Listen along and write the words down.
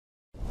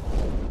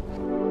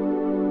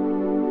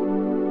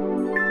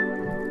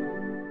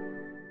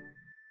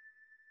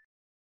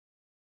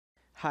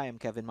Hi, I'm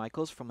Kevin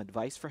Michaels from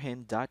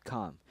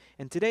adviceforhim.com,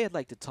 and today I'd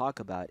like to talk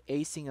about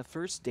acing a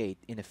first date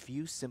in a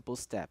few simple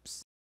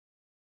steps.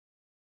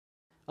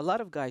 A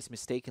lot of guys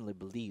mistakenly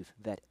believe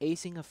that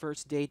acing a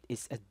first date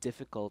is a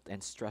difficult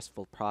and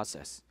stressful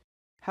process.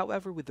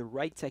 However, with the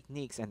right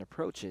techniques and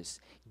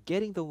approaches,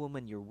 getting the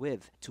woman you're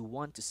with to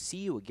want to see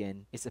you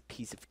again is a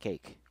piece of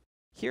cake.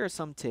 Here are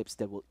some tips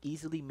that will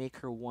easily make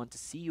her want to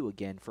see you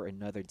again for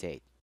another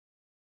date.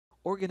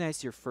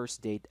 Organize your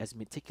first date as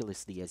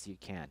meticulously as you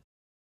can.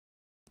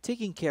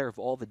 Taking care of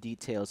all the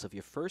details of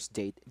your first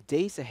date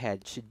days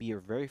ahead should be your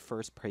very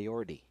first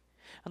priority.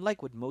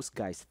 Unlike what most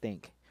guys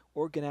think,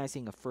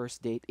 organizing a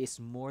first date is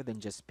more than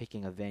just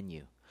picking a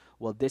venue.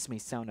 While this may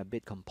sound a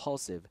bit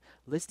compulsive,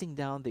 listing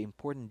down the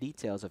important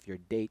details of your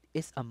date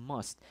is a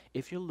must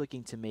if you're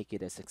looking to make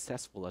it as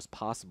successful as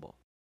possible.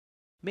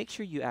 Make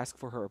sure you ask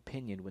for her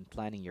opinion when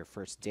planning your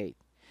first date.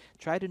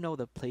 Try to know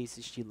the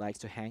places she likes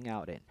to hang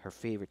out in, her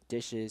favorite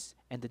dishes,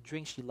 and the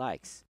drinks she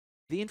likes.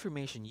 The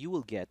information you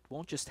will get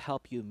won't just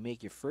help you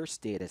make your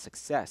first date a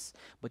success,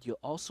 but you'll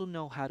also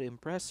know how to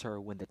impress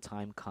her when the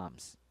time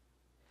comes.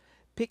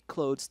 Pick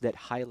clothes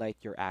that highlight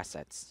your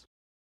assets.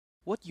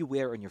 What you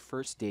wear on your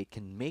first date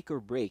can make or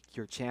break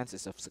your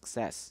chances of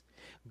success.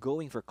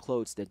 Going for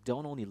clothes that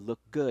don't only look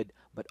good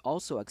but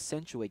also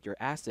accentuate your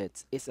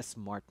assets is a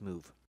smart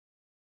move.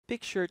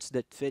 Pick shirts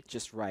that fit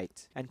just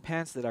right and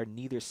pants that are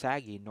neither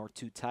saggy nor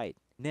too tight.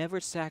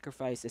 Never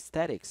sacrifice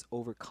aesthetics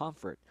over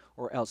comfort,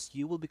 or else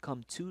you will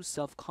become too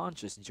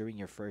self-conscious during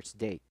your first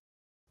date.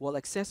 While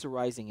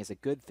accessorizing is a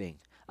good thing,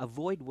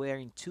 avoid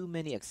wearing too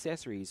many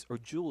accessories or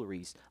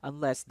jewelries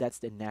unless that's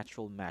the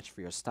natural match for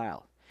your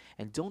style.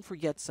 And don't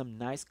forget some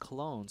nice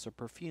colognes or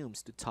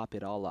perfumes to top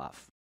it all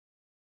off.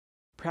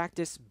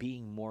 Practice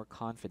being more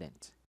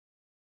confident.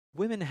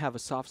 Women have a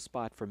soft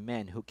spot for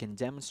men who can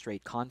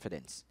demonstrate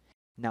confidence.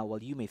 Now,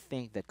 while you may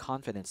think that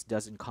confidence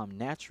doesn't come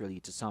naturally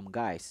to some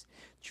guys,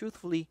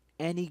 truthfully,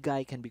 any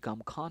guy can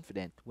become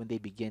confident when they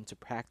begin to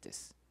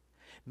practice.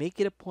 Make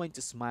it a point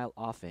to smile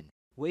often.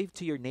 Wave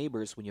to your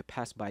neighbors when you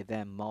pass by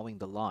them mowing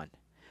the lawn.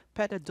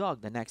 Pet a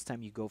dog the next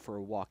time you go for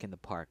a walk in the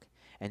park.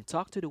 And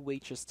talk to the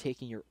waitress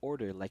taking your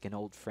order like an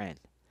old friend.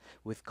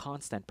 With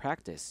constant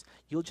practice,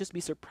 you'll just be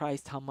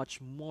surprised how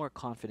much more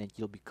confident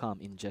you'll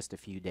become in just a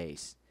few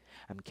days.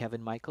 I'm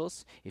Kevin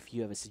Michaels. If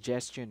you have a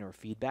suggestion or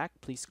feedback,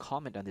 please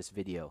comment on this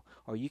video,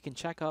 or you can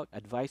check out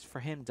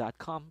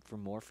adviceforhim.com for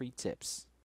more free tips.